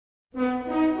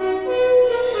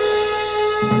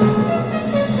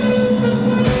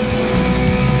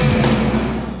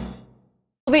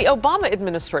The Obama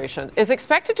administration is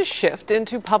expected to shift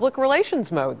into public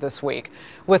relations mode this week.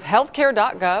 With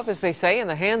healthcare.gov, as they say, in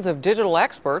the hands of digital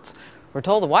experts, we're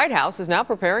told the White House is now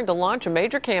preparing to launch a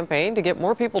major campaign to get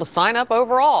more people to sign up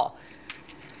overall.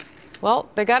 Well,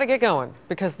 they got to get going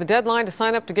because the deadline to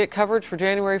sign up to get coverage for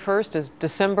January 1st is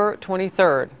December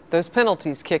 23rd. Those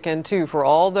penalties kick in, too, for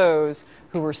all those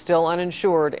who are still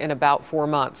uninsured in about 4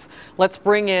 months. Let's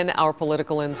bring in our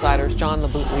political insiders, John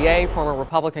LeBoutillier, former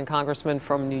Republican congressman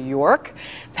from New York,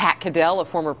 Pat Caddell, a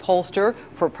former pollster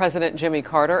for President Jimmy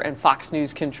Carter and Fox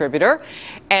News contributor,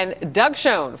 and Doug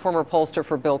Schoen, former pollster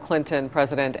for Bill Clinton,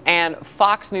 president, and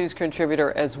Fox News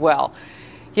contributor as well.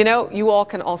 You know, you all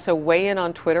can also weigh in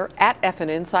on Twitter at FN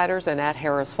Insiders and at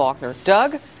Harris Faulkner.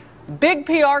 Doug, big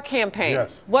PR campaign.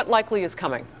 Yes. What likely is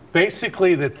coming?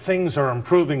 Basically that things are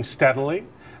improving steadily,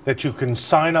 that you can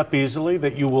sign up easily,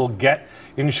 that you will get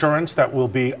insurance that will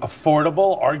be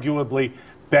affordable, arguably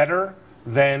better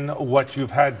than what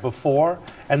you've had before,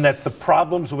 and that the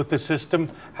problems with the system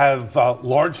have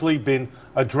largely been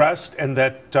addressed, and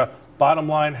that bottom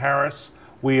line, Harris,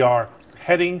 we are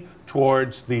heading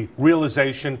towards the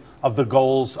realization of the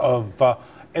goals of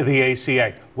the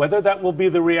ACA. Whether that will be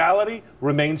the reality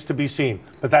remains to be seen,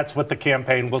 but that's what the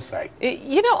campaign will say.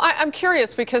 You know, I'm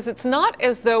curious because it's not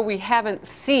as though we haven't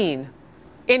seen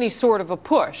any sort of a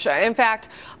push. In fact,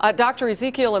 Dr.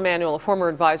 Ezekiel Emanuel, a former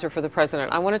advisor for the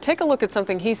president, I want to take a look at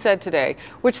something he said today,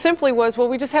 which simply was, well,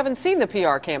 we just haven't seen the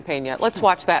PR campaign yet. Let's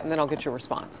watch that and then I'll get your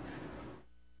response.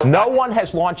 No one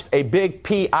has launched a big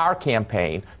PR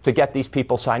campaign to get these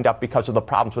people signed up because of the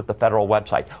problems with the federal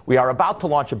website. We are about to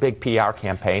launch a big PR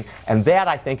campaign, and that,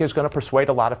 I think, is going to persuade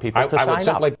a lot of people to sign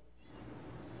up.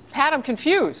 Pat, I'm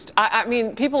confused. I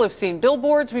mean, people have seen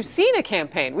billboards. We've seen a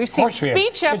campaign. We've seen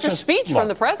speech after speech from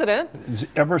the president.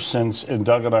 Ever since, and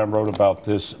Doug and I wrote about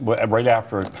this right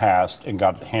after it passed and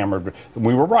got hammered,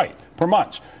 we were right for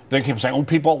months. They keep saying, oh,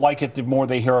 people like it the more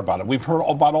they hear about it. We've heard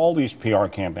about all these PR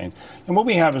campaigns. And what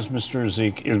we have is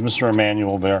Mr.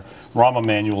 Emanuel there, Rahm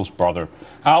Emanuel's brother,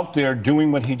 out there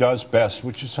doing what he does best,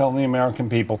 which is telling the American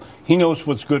people he knows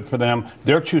what's good for them.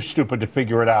 They're too stupid to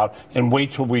figure it out and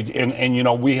wait till and you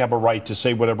know, we have a right to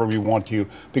say whatever we want to you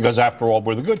because, after all,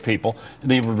 we're the good people.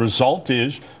 The result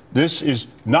is this is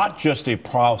not just a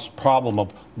problem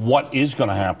of what is going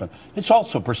to happen. It's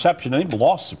also perception. They've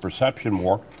lost the perception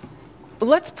war.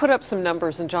 Let's put up some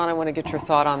numbers, and John, I want to get your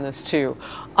thought on this too.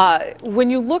 When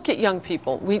you look at young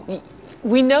people,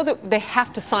 we know that they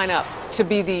have to sign up to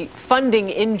be the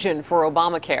funding engine for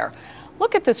Obamacare.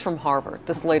 Look at this from Harvard,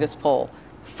 this latest poll.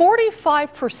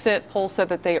 45% poll said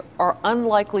that they are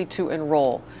unlikely to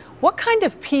enroll. What kind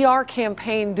of PR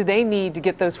campaign do they need to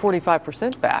get those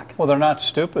 45% back? Well, they're not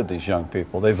stupid, these young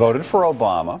people. They voted for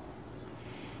Obama.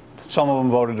 Some of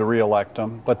them voted to re-elect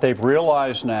him, but they've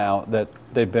realized now that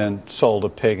they've been sold a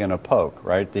pig in a poke,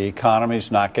 right? The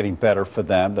economy's not getting better for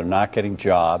them. They're not getting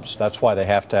jobs. That's why they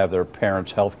have to have their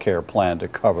parents' health care plan to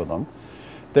cover them.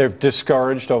 They're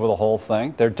discouraged over the whole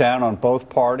thing. They're down on both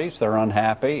parties. They're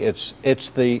unhappy. It's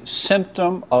the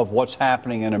symptom of what's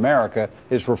happening in America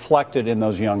is reflected in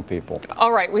those young people.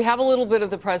 All right, we have a little bit of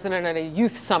the president at a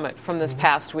youth summit from this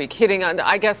past week, hitting on,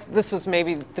 I guess this was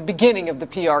maybe the beginning of the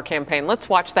PR campaign. Let's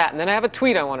watch that, and then I have a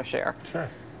tweet I want to share. Sure.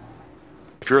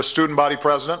 If you're a student body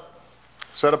president,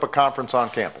 set up a conference on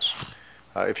campus.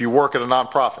 If you work at a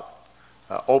nonprofit,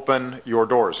 open your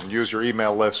doors and use your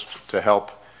email list to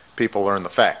help people learn the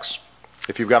facts.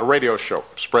 If you've got a radio show,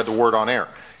 spread the word on air.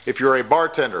 If you're a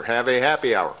bartender, have a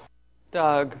happy hour.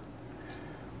 Doug.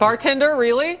 Bartender,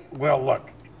 really? Well,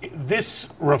 look, this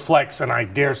reflects, and I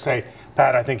dare say,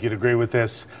 Pat, I think you'd agree with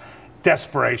this,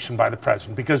 desperation by the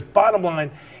president. Because bottom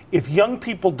line, if young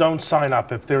people don't sign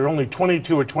up, if there are only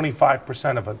 22 or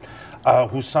 25% of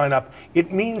it who sign up,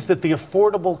 it means that the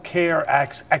Affordable Care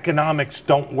Act's economics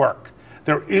don't work.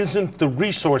 There isn't the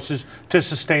resources to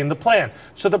sustain the plan.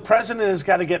 So the president has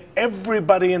got to get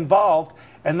everybody involved.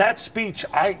 And that speech,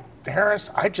 Harris,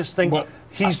 I just think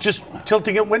he's just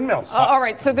tilting at windmills. All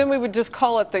right, so then we would just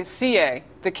call it the CA,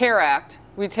 the CARE Act.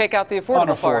 We take out the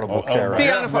affordable part. Care. The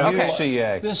unaffordable. Okay.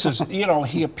 CA. This is, you know,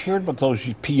 he appeared with those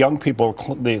young people.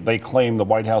 They claim the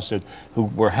White House did, who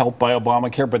were helped by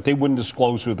Obamacare, but they wouldn't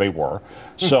disclose who they were.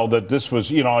 So that this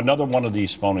was, you know, another one of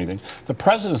these phony things. The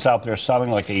president's out there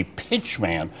sounding like a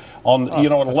pitchman on, you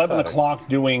know, at 11 o'clock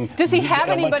doing. Does he have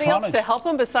anybody else to help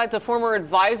him besides a former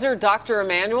advisor, Dr.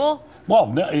 Emanuel? Well,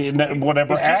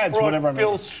 whatever ads, whatever.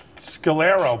 Phil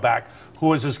Scalero back, who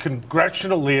was his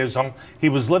congressional liaison. He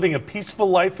was living a peaceful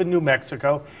life in New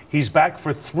Mexico. He's back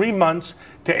for 3 months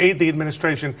to aid the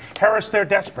administration. Harris, they're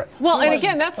desperate. Well, and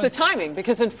again, that's the timing,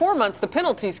 because in 4 months the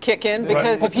penalties kick in,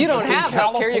 because if you don't have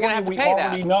health care, you're going to have to pay that. We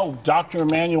already know, Dr.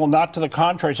 Emanuel, not to the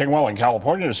contrary, saying, well, in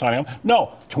California they're signing up.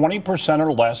 No, 20%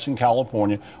 or less in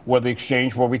California, where the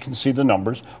exchange, where we can see the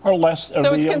numbers, are less.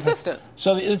 So it's consistent.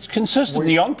 So it's consistent.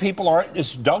 The young people aren't,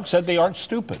 as Doug said, they aren't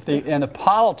stupid. And the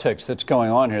politics that's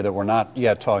going on here that we're not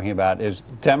yet talking about is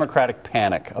Democratic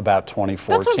panic about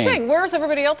 2014. That's what I'm saying. Where's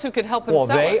everybody else who could help him Well,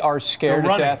 sell they it? are scared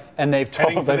to death, and they've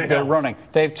told they're running.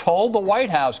 They've told the White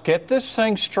House, get this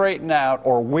thing straightened out,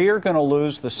 or we're going to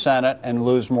lose the Senate and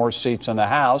lose more seats in the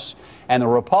House. And the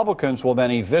Republicans will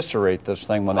then eviscerate this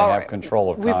thing when they have control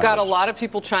of Congress. We've got a lot of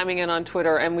people chiming in on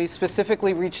Twitter, and we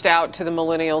specifically reached out to the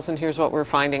millennials, and here's what we're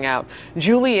finding out.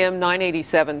 Julie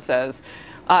M987 says,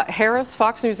 Harris,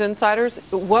 Fox News insiders,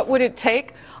 what would it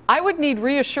take? I would need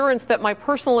reassurance that my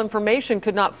personal information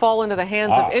could not fall into the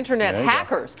hands of internet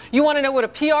hackers. You want to know what a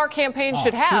PR campaign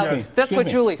should have? That's what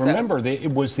Julie says. Remember,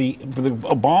 it was the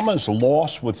Obama's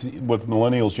loss with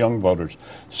millennials, young voters,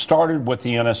 started with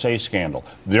the NSA scandal.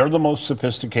 They're the most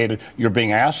sophisticated. You're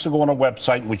being asked to go on a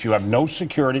website in which you have no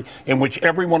security, in which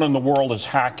everyone in the world is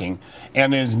hacking,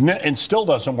 and still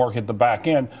doesn't work at the back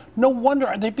end. No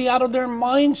wonder they'd be out of their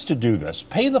minds to do this.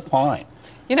 Pay the fine.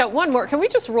 You know, one more. Can we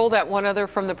just roll that one other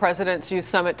from the President's Youth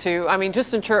Summit too? I mean,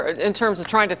 just in terms of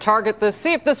trying to target this,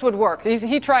 see if this would work.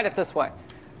 He tried it this way.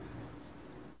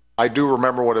 I do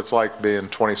remember what it's like being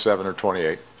 27 or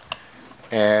 28.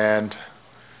 And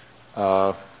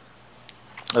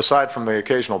aside from the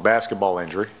occasional basketball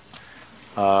injury,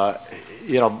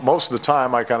 you know, most of the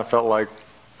time I kind of felt like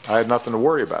I had nothing to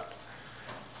worry about.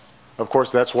 Of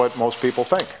course, that's what most people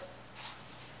think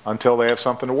until they have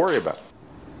something to worry about.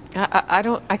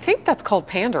 I think that's called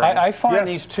pandering. I find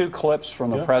these two clips from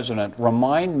the president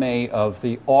remind me of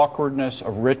the awkwardness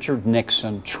of Richard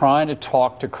Nixon trying to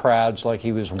talk to crowds like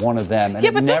he was one of them. And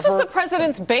yeah, but this was the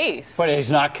president's base. But he's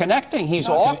not connecting. He's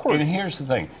awkward. And here's the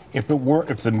thing: if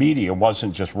the media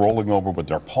wasn't just rolling over with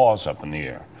their paws up in the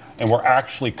air and were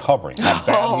actually covering how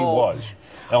bad he was.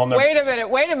 Wait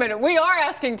a minute. We are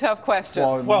asking tough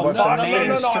questions. Well,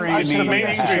 the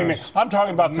mainstream. I'm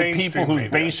talking about the people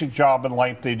whose basic job in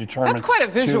life they determine. That's quite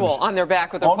a visual on their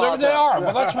back with their paws they up. are.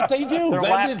 Well, that's what they do. They're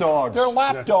lap dogs. They're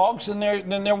lap dogs, and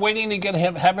they're waiting to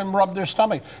have him rub their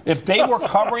stomach. If they were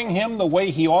covering him the way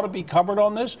he ought to be covered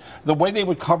on this, the way they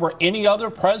would cover any other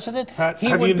president, he would be destroyed.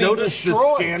 Have you noticed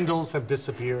the scandals have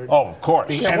disappeared? Oh, of course.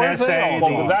 The NSA,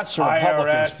 well, that's the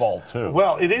Republicans' fault too.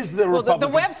 Well, it is the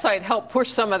Republicans. The website helped push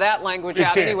some of that language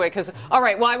out anyway. All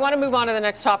right, well, I want to move on to the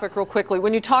next topic real quickly.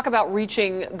 When you talk about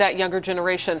reaching that younger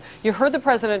generation, you heard the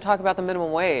president talk about the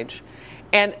minimum wage.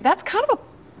 And that's kind of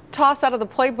a toss out of the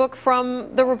playbook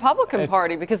from the Republican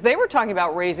Party, because they were talking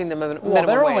about raising the minimum wage. Well,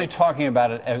 they're only talking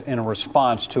about it in a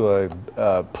response to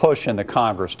a push in the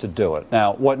Congress to do it.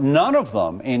 Now, what none of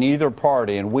them in either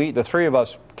party, and the three of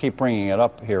us keep bringing it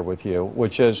up here with you,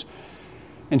 which is,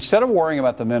 instead of worrying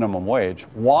about the minimum wage,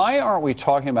 why aren't we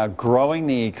talking about growing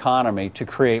the economy to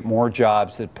create more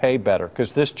jobs that pay better?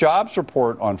 Because this jobs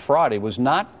report on Friday was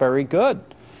not very good.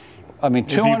 I mean,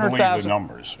 200,000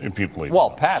 numbers. If you believe. Well,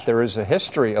 Pat, there is a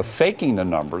history of faking the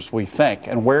numbers, we think.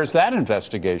 And where's that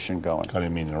investigation going? I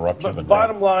didn't mean to interrupt you. But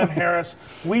bottom line, Harris,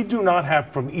 we do not have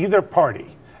from either party,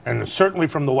 and certainly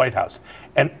from the White House,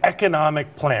 an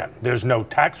economic plan. There's no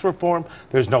tax reform.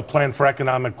 There's no plan for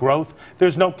economic growth.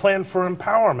 There's no plan for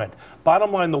empowerment.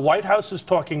 Bottom line, the White House is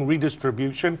talking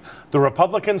redistribution. The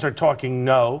Republicans are talking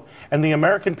no. And the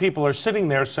American people are sitting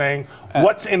there saying,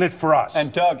 what's in it for us?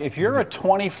 And Doug, if you're a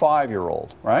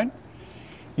 25-year-old, right,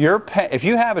 if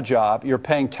you have a job, you're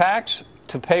paying tax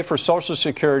to pay for Social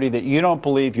Security that you don't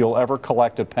believe you'll ever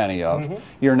collect a penny of. Mm-hmm.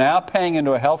 You're now paying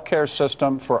into a health care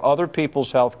system for other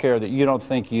people's health care that you don't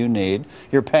think you need.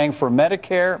 You're paying for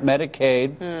Medicare,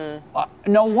 Medicaid.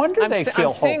 No wonder they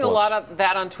feel hopeless. I'm seeing a lot of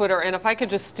that on Twitter, and if I could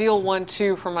just steal one,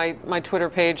 too, from my Twitter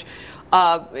page.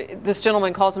 This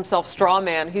gentleman calls himself Straw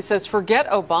Man. He says, forget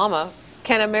Obama.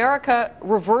 Can America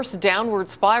reverse downward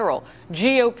spiral?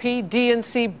 GOP,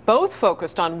 DNC, both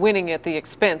focused on winning at the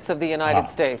expense of the United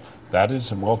States. That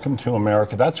is welcome to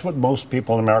America. That's what most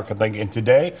people in America think. And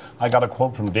today, I got a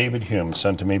quote from David Hume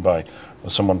sent to me by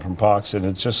someone from Fox, and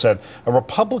it just said, a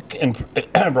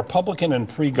Republican in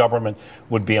free government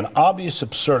would be an obvious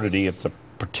absurdity if the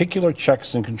particular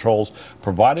checks and controls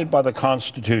provided by the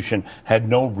Constitution had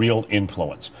no real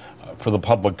influence for the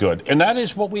public good. And that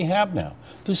is what we have now.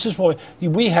 This is what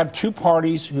we have two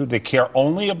parties who they care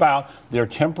only about their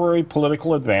temporary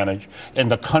political advantage,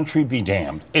 and the country be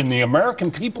damned. And the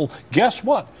American people, guess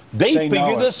what? They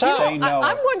figured this out.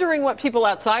 I'm wondering what people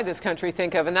outside this country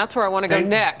think of, and that's where I want to go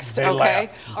next. They okay.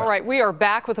 laugh. All right. We are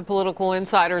back with the political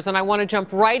insiders, and I want to jump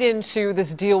right into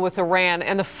this deal with Iran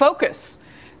and the focus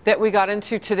that we got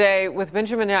into today with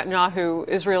Benjamin Netanyahu,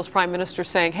 Israel's prime minister,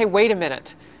 saying, "Hey, wait a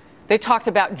minute. They talked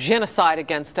about genocide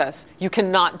against us. You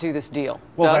cannot do this deal."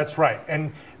 Well, Doug? that's right.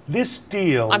 And this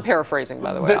deal... I'm paraphrasing,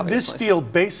 by the way, This obviously. deal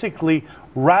basically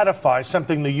ratifies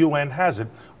something the UN hasn't,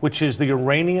 which is the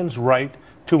Iranians' right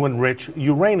to enrich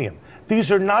uranium.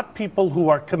 These are not people who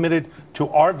are committed to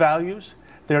our values.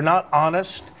 They're not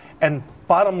honest. And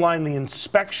bottom line, the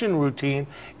inspection routine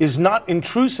is not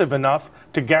intrusive enough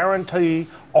to guarantee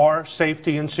our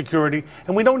safety and security.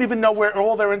 And we don't even know where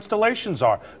all their installations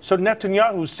are. So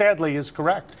Netanyahu, sadly, is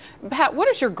correct. Pat, what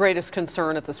is your greatest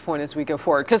concern at this point as we go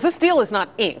forward? Because this deal is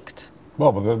not inked.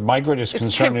 Well, but my greatest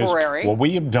concern temporary. is what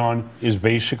we have done is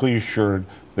basically assured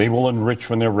they will enrich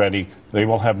when they're ready. They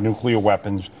will have nuclear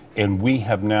weapons. And we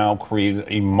have now created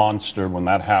a monster when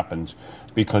that happens,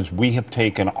 because we have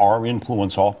taken our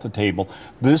influence off the table.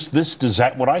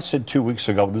 What I said 2 weeks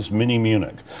ago, this mini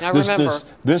Munich,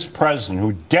 this president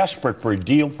who's desperate for a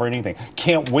deal for anything,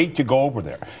 can't wait to go over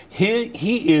there.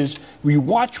 He is. We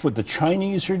watch what the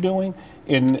Chinese are doing,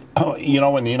 and the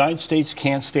United States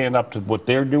can't stand up to what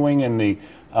they're doing in the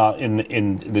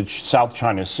South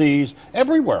China Seas,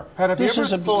 everywhere. Pat,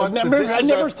 I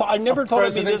never thought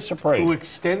I'd be this afraid. Who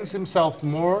extends himself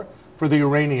more for the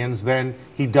Iranians than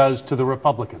he does to the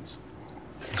Republicans.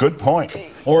 Good point.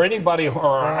 Or anybody, or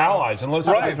our allies. And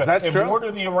that's true. More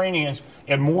to the Iranians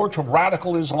and more to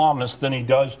radical Islamists than he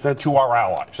does to our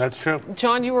allies. That's true.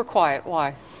 John, you were quiet.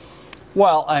 Why?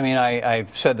 Well, I mean,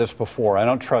 I've said this before. I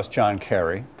don't trust John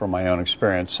Kerry from my own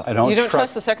experience. You don't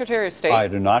trust the Secretary of State? I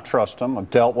do not trust him. I've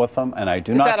dealt with him, and I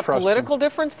do not trust him. Is that a political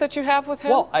difference that you have with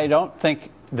him? Well, I don't think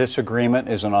this agreement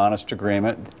is an honest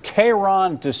agreement.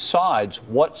 Tehran decides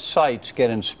what sites get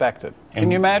inspected. Can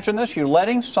you imagine this? You're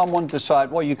letting someone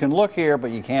decide, well, you can look here,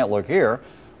 but you can't look here.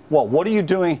 Well, what are you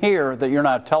doing here that you're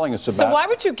not telling us about? So why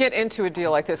would you get into a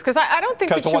deal like this? Because I don't think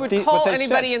that you would call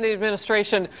anybody in the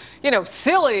administration,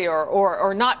 silly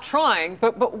or not trying.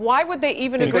 But why would they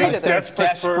even agree to this?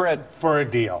 Desperate for a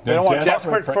deal. They don't want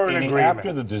desperate for an agreement.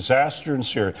 After the disaster in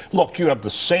Syria, look, you have the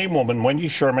same woman, Wendy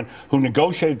Sherman, who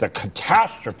negotiated the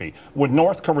catastrophe with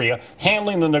North Korea,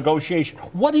 handling the negotiation.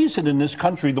 What is it in this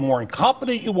country? The more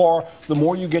incompetent you are, the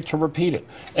more you get to repeat it.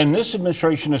 And this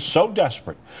administration is so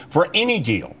desperate for any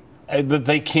deal that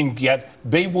they can get.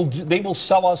 They will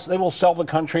sell us. They will sell the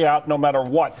country out no matter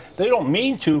what. They don't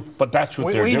mean to, but that's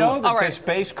what they're doing. We know that this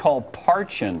base called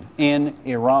Parchin in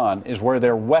Iran is where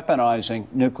they're weaponizing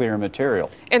nuclear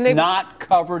material. And they've not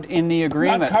covered in the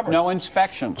agreement. No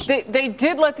inspections. They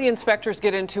did let the inspectors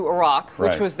get into Iraq,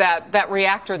 which was that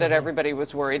reactor that everybody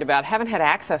was worried about. Haven't had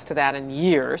access to that in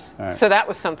years. So that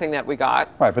was something that we got.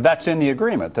 Right, but that's in the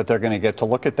agreement that they're going to get to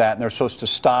look at that, and they're supposed to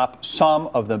stop some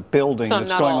of the building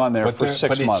that's going on there for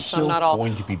 6 months. It's still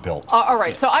going to be built. All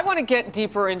right, so I want to get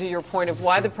deeper into your point of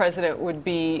why the president would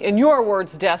be, in your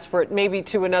words, desperate, maybe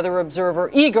to another observer,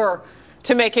 eager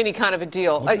to make any kind of a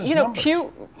deal.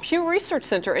 Pew Research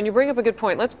Center, and you bring up a good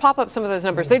point. Let's pop up some of those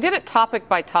numbers. They did it topic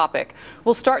by topic.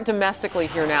 We'll start domestically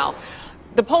here now.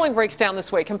 The polling breaks down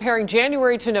this way. Comparing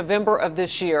January to November of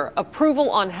this year, approval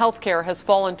on health care has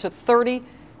fallen to 37%.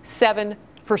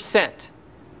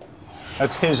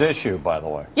 That's his issue, by the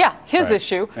way. Yeah, his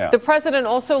issue. Yeah. The president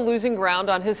also losing ground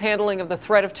on his handling of the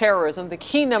threat of terrorism. The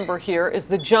key number here is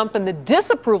the jump in the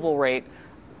disapproval rate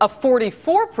of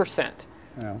 44%.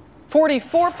 Yeah.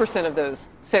 44% of those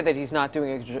say that he's not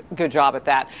doing a good job at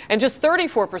that. And just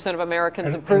 34% of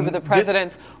Americans approve of the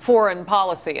president's foreign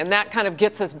policy. And that kind of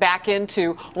gets us back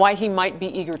into why he might be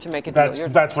eager to make a deal.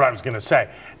 That's what I was going to say.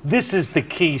 This is the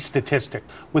key statistic.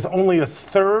 With only a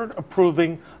third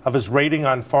approving of his rating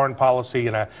on foreign policy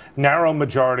and a narrow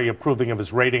majority approving of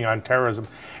his rating on terrorism,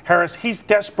 Harris, he's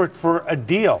desperate for a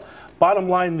deal. Bottom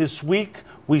line, this week,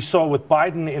 we saw with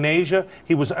Biden in Asia,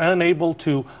 he was unable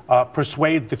to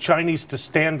persuade the Chinese to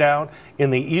stand down in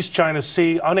the East China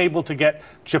Sea, unable to get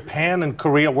Japan and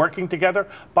Korea working together.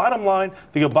 Bottom line,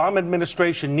 the Obama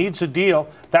administration needs a deal.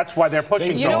 That's why they're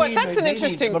pushing. You know what? That's an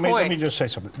interesting point. Let me just say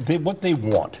something. What they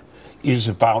want is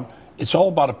about it's all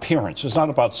about appearance. It's not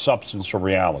about substance or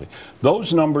reality.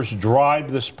 Those numbers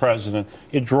drive this president.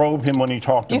 It drove him when he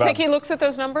talked You about... think he looks at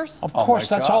those numbers? Of course,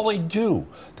 that's all they do.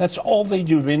 That's all they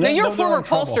do. They Now, you're a know they're former in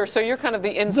trouble. pollster, so you're kind of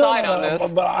the inside on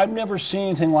this. But I've never seen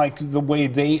anything like the way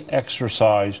they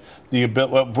exercise the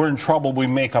ability. If we're in trouble, we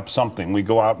make up something. We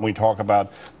go out and we talk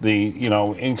about the,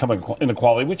 income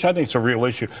inequality, which I think is a real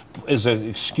issue, is an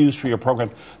excuse for your program.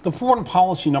 The foreign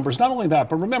policy numbers, not only that,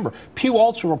 but remember, Pew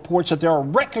also reports that there are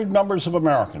record numbers of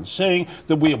Americans saying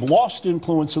that we have lost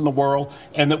influence in the world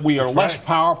and that we are less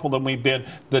powerful than we've been.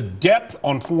 The depth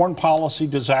on foreign policy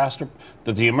disaster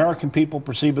that the American people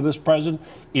perceive of this president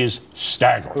is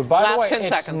staggering. But by the way, 10 it's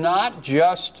seconds. not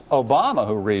just Obama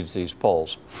who reads these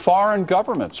polls. Foreign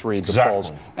governments read the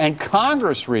polls. And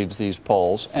Congress reads these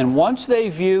polls. And once they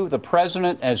view the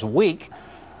president as weak,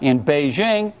 in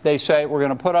Beijing, they say we're going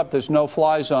to put up this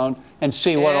no-fly zone and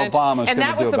see what Obama's going to do about it. And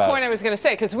that was the point I was going to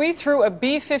say, because we threw a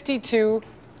B-52...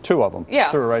 Two of them.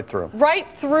 Yeah. Threw right through.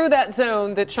 Right through that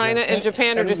zone that China and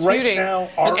Japan are disputing. Right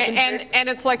now, and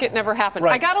it's like it never happened.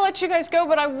 Right. I got to let you guys go,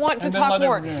 but I want to talk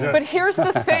more. But here's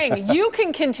the thing. You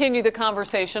can continue the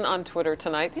conversation on Twitter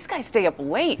tonight. These guys stay up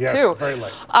late, too. Very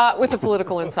late. With the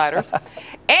political insiders.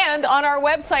 And on our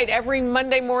website every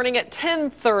Monday morning at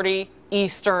 10:30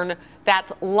 Eastern.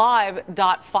 That's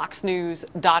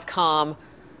live.foxnews.com.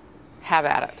 Have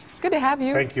at it. Good to have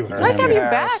you. Thank you. Nice to have you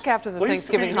Harris. back after the Pleased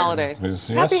to be Thanksgiving here. holiday. Yes,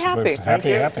 Happy.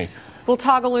 Happy. We'll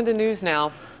toggle into news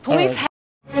now. Police.